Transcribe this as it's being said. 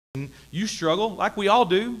you struggle, like we all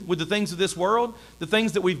do, with the things of this world, the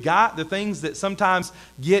things that we've got, the things that sometimes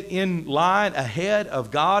get in line ahead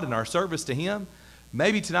of God and our service to Him,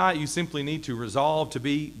 maybe tonight you simply need to resolve to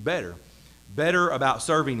be better about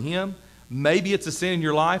serving Him. Maybe it's a sin in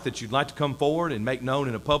your life that you'd like to come forward and make known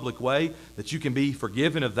in a public way, that you can be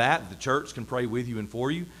forgiven of that, the church can pray with you and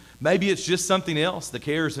for you. Maybe it's just something else, the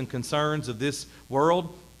cares and concerns of this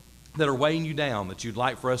world that are weighing you down, that you'd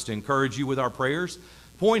like for us to encourage you with our prayers.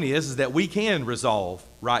 Point is that we can resolve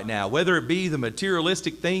right now, whether it be the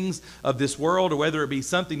materialistic things of this world or whether it be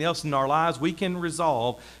something else in our lives, we can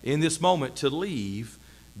resolve in this moment to leave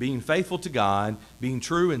being faithful to God, being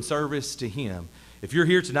true in service to Him. If you're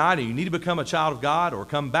here tonight and you need to become a child of God or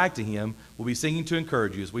come back to Him, we'll be singing to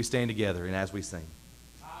encourage you as we stand together and as we sing.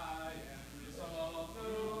 I am resolved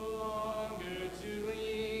no longer to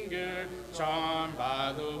linger, charmed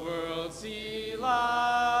by the world's sea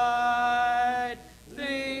light.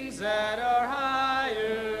 Things that are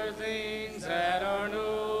higher, things that are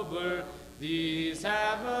nobler, these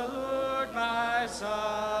have allured my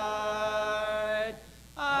sight.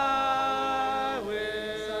 I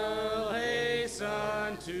will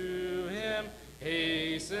hasten to Him,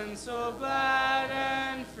 hasten so glad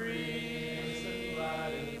and free.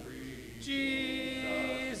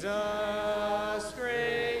 Jesus,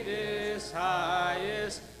 greatest,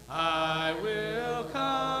 highest, I will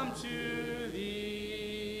come to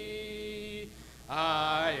Thee.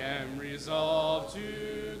 I am resolved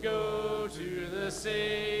to go to the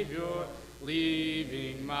Savior,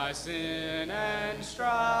 leaving my sin and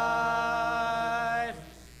strife.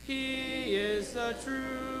 He is the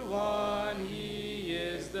true one, He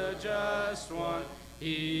is the just one,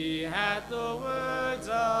 He hath the words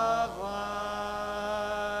of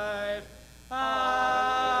life.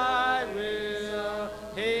 I will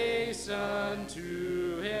hasten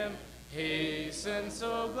to Him, hasten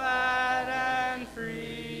so glad and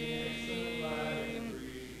free.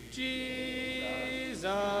 Jesus,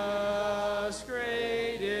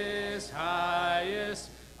 greatest, highest,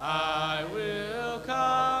 I will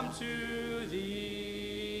come to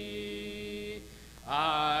Thee.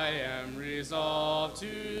 I am resolved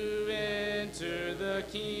to enter the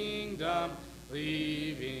kingdom,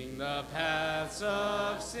 leaving the paths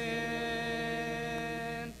of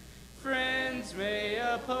sin. Friends may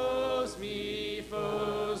oppose me,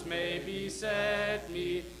 foes may beset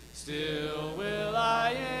me, still will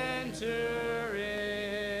I enter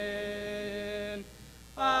in.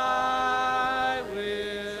 I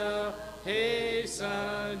will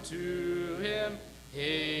hasten to Him,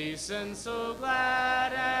 hasten so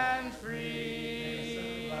glad and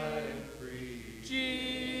free.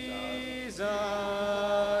 Jesus,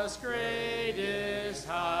 greatest,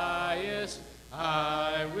 highest,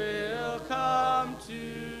 I will come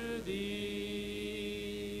to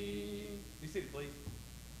Thee. Be seated, please.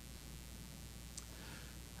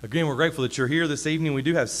 Again, we're grateful that you're here this evening. We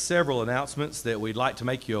do have several announcements that we'd like to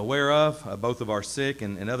make you aware of, both of our sick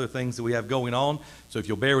and other things that we have going on. So if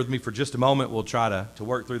you'll bear with me for just a moment, we'll try to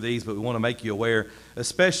work through these, but we want to make you aware,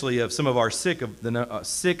 especially of some of our sick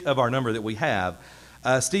of our number that we have.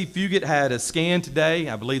 Steve Fugit had a scan today.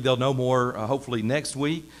 I believe they'll know more hopefully next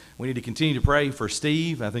week. We need to continue to pray for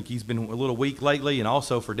Steve. I think he's been a little weak lately, and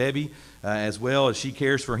also for Debbie as well, as she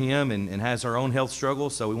cares for him and has her own health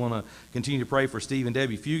struggles. So we want to continue to pray for Steve and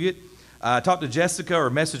Debbie Fugit. I talked to Jessica,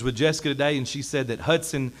 or messaged with Jessica today, and she said that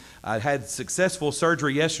Hudson had successful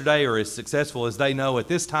surgery yesterday, or as successful as they know at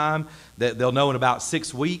this time, that they'll know in about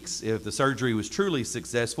 6 weeks if the surgery was truly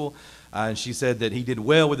successful. And she said that he did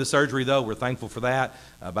well with the surgery, though. We're thankful for that.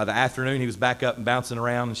 By the afternoon, he was back up and bouncing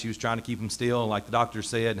around, and she was trying to keep him still, like the doctor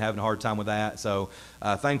said, and having a hard time with that. So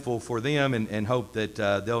thankful for them and hope that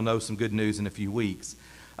they'll know some good news in a few weeks.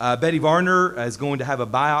 Betty Varner is going to have a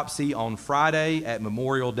biopsy on Friday at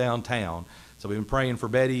Memorial downtown. So we've been praying for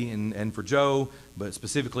Betty and for Joe, but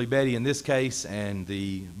specifically Betty in this case, and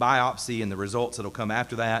the biopsy and the results that will come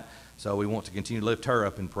after that. So we want to continue to lift her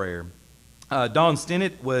up in prayer. Dawn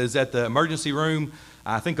Stennett was at the emergency room,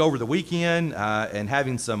 I think, over the weekend and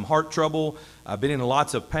having some heart trouble. Been in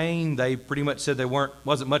lots of pain. They pretty much said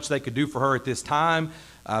wasn't much they could do for her at this time,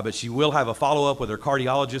 but she will have a follow-up with her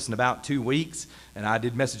cardiologist in about 2 weeks. And I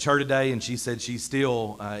did message her today, and she said she's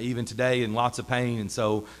still, even today, in lots of pain, and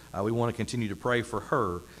so we want to continue to pray for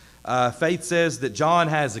her. Faith says that John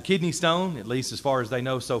has a kidney stone, at least as far as they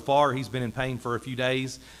know so far. He's been in pain for a few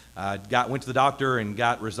days. Went to the doctor and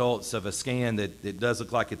got results of a scan that it does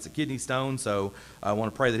look like it's a kidney stone. So I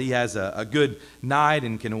want to pray that he has a good night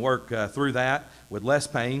and can work through that with less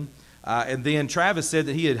pain. And then Travis said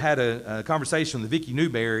that he had had a conversation with Vicki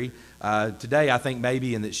Newberry today, I think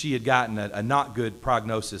maybe, and that she had gotten a not good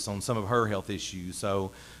prognosis on some of her health issues.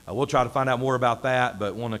 So we'll try to find out more about that,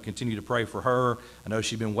 but want to continue to pray for her. I know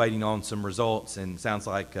she's been waiting on some results and sounds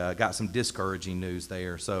like got some discouraging news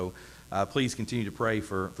there. So please continue to pray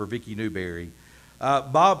for Vicki Newberry.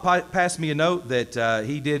 Bob passed me a note that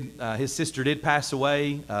his sister did pass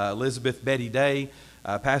away. Elizabeth Betty Day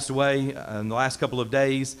passed away in the last couple of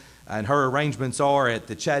days. And her arrangements are at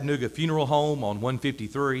the Chattanooga Funeral Home on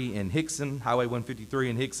 153 in Hickson, Highway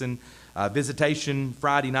 153 in Hickson. Visitation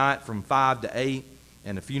Friday night from 5 to 8,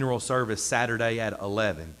 and a funeral service Saturday at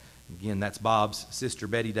 11. Again, that's Bob's sister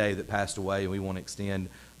Betty Day that passed away, and we want to extend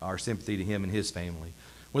our sympathy to him and his family.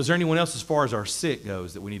 Was there anyone else as far as our sick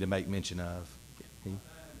goes that we need to make mention of?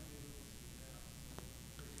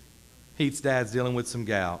 Heath's dad's dealing with some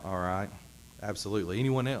gout. All right. Absolutely.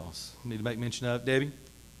 Anyone else need to make mention of? Debbie?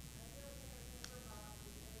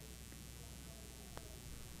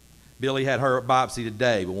 Billy had her biopsy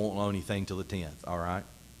today, but won't know anything till the 10th. All right.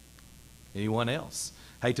 Anyone else?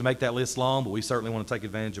 Hate to make that list long, but we certainly want to take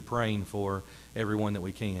advantage of praying for everyone that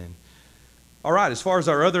we can. All right, as far as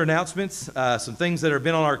our other announcements, some things that have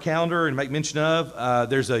been on our calendar and make mention of,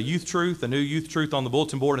 there's a youth truth, a new youth truth on the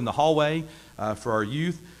bulletin board in the hallway for our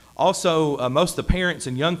youth. Also, most of the parents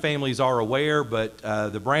and young families are aware, but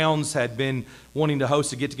the Browns had been wanting to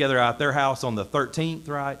host a get-together at their house on the 13th,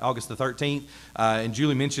 right? August the 13th. And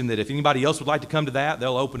Julie mentioned that if anybody else would like to come to that,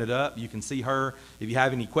 they'll open it up. You can see her. If you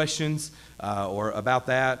have any questions or about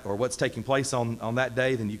that or what's taking place on that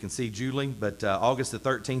day, then you can see Julie. But August the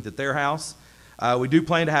 13th at their house. We do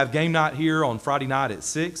plan to have game night here on Friday night at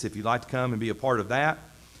 6 if you'd like to come and be a part of that.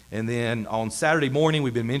 And then on Saturday morning,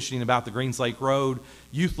 we've been mentioning about the Greens Lake Road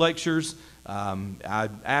youth lectures. I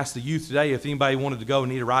asked the youth today if anybody wanted to go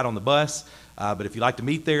and need a ride on the bus. But if you'd like to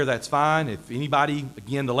meet there, that's fine. If anybody,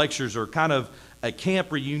 again, the lectures are kind of a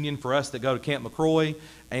camp reunion for us that go to Camp McCroy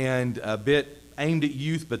and a bit aimed at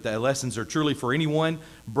youth, but the lessons are truly for anyone.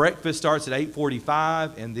 Breakfast starts at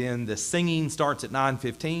 8:45, and then the singing starts at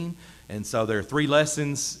 9:15. And so there are 3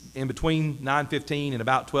 lessons in between 9:15 and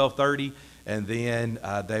about 12:30. And then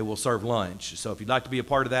they will serve lunch. So if you'd like to be a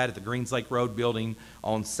part of that at the Greens Lake Road building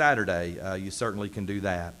on Saturday, you certainly can do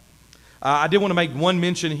that. I did want to make one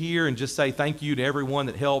mention here and just say thank you to everyone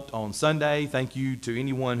that helped on Sunday. Thank you to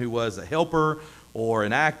anyone who was a helper or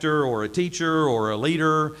an actor or a teacher or a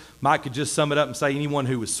leader. Mike could just sum it up and say anyone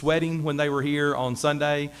who was sweating when they were here on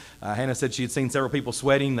Sunday. Hannah said she had seen several people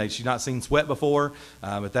sweating. She'd not seen sweat before,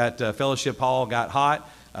 but that fellowship hall got hot.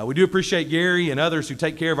 We do appreciate Gary and others who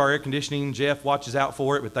take care of our air conditioning. Jeff watches out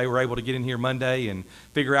for it, but they were able to get in here Monday and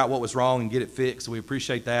figure out what was wrong and get it fixed. So we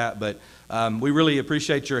appreciate that. But we really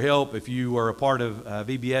appreciate your help if you are a part of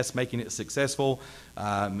VBS making it successful.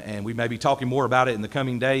 And we may be talking more about it in the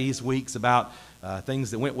coming days, weeks, about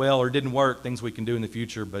things that went well or didn't work, things we can do in the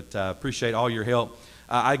future. But appreciate all your help.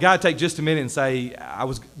 I got to take just a minute and say,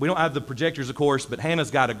 we don't have the projectors, of course, but Hannah's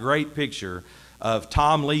got a great picture of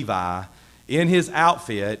Tom Levi in his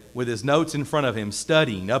outfit with his notes in front of him,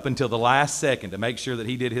 studying up until the last second to make sure that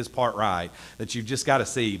he did his part right, that you've just got to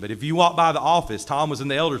see. But if you walk by the office, Tom was in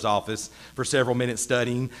the elder's office for several minutes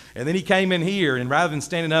studying, and then he came in here, and rather than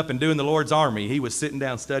standing up and doing the Lord's Army, he was sitting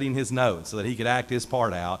down studying his notes so that he could act his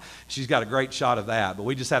part out. She's got a great shot of that. But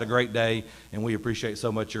we just had a great day, and we appreciate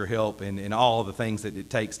so much your help and all of the things that it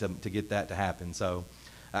takes to get that to happen. So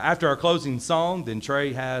after our closing song, then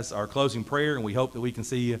Trey has our closing prayer, and we hope that we can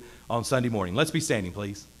see you on Sunday morning. Let's be standing,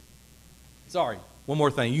 please. Sorry, one more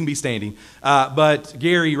thing. You can be standing. But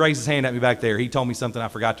Gary raised his hand at me back there. He told me something I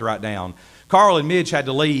forgot to write down. Carl and Midge had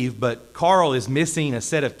to leave, but Carl is missing a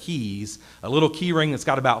set of keys, a little key ring that's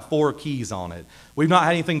got about 4 keys on it. We've not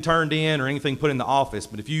had anything turned in or anything put in the office,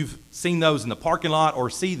 but if you've seen those in the parking lot or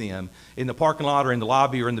see them in the parking lot or in the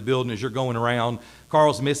lobby or in the building as you're going around,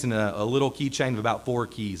 Carl's missing a little keychain of about 4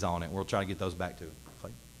 keys on it. We'll try to get those back to him.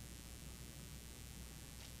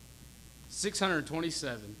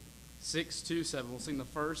 627, 627. We'll sing the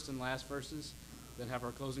first and last verses, then have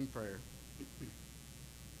our closing prayer.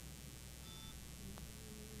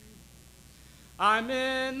 I'm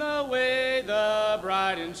in the way, the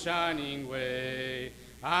bright and shining way.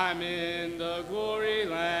 I'm in the glory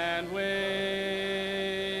land way,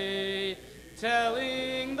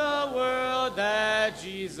 telling the world that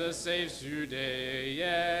Jesus saves today.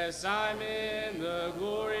 Yes, I'm in the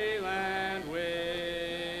glory land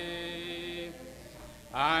way.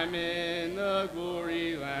 I'm in the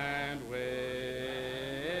glory land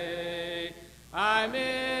way. I'm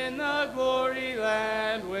in the glory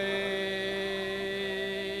land way.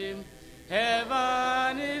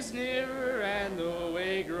 Heaven is nearer and the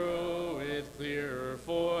way grows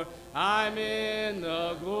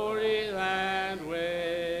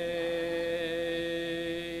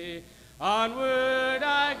Onward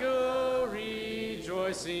I go,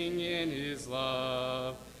 rejoicing in his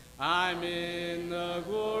love. I'm in the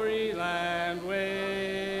glory land way.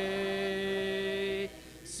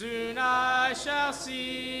 Soon I shall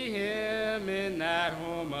see him in that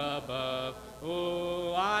home above.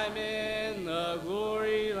 Oh, I'm in the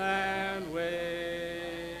glory land way.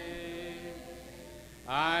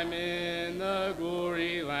 I'm in the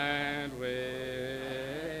glory land way.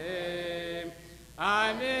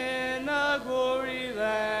 I'm in the glory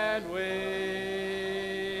land way.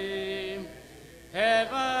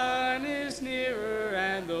 Heaven is nearer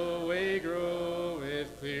and the way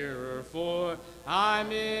groweth clearer, for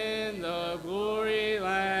I'm in the glory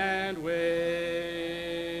land way.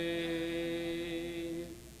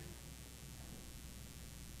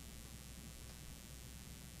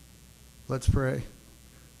 Let's pray.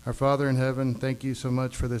 Our Father in heaven, thank you so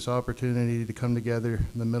much for this opportunity to come together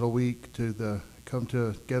in the middle week, come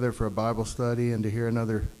together for a Bible study and to hear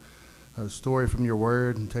another story from your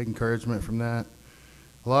word and take encouragement from that.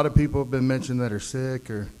 A lot of people have been mentioned that are sick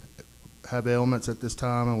or have ailments at this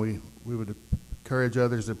time, and we would encourage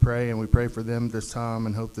others to pray, and we pray for them this time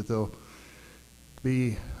and hope that they'll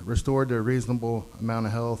be restored to a reasonable amount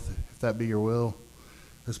of health, if that be your will.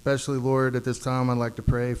 Especially, Lord, at this time, I'd like to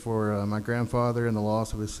pray for my grandfather and the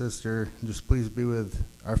loss of his sister. Just please be with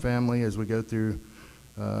our family as we go through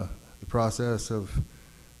the process of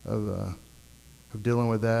dealing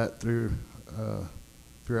with that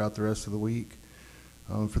throughout the rest of the week.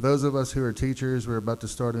 For those of us who are teachers, we're about to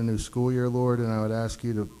start a new school year, Lord, and I would ask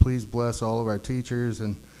you to please bless all of our teachers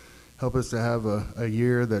and help us to have a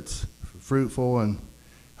year that's fruitful, and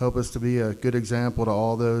help us to be a good example to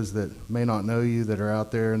all those that may not know you that are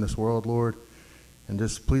out there in this world, Lord. And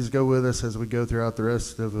just please go with us as we go throughout the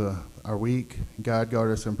rest of our week. Guide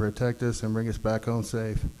us, and protect us, and bring us back home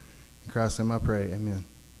safe. In Christ's name I pray, amen.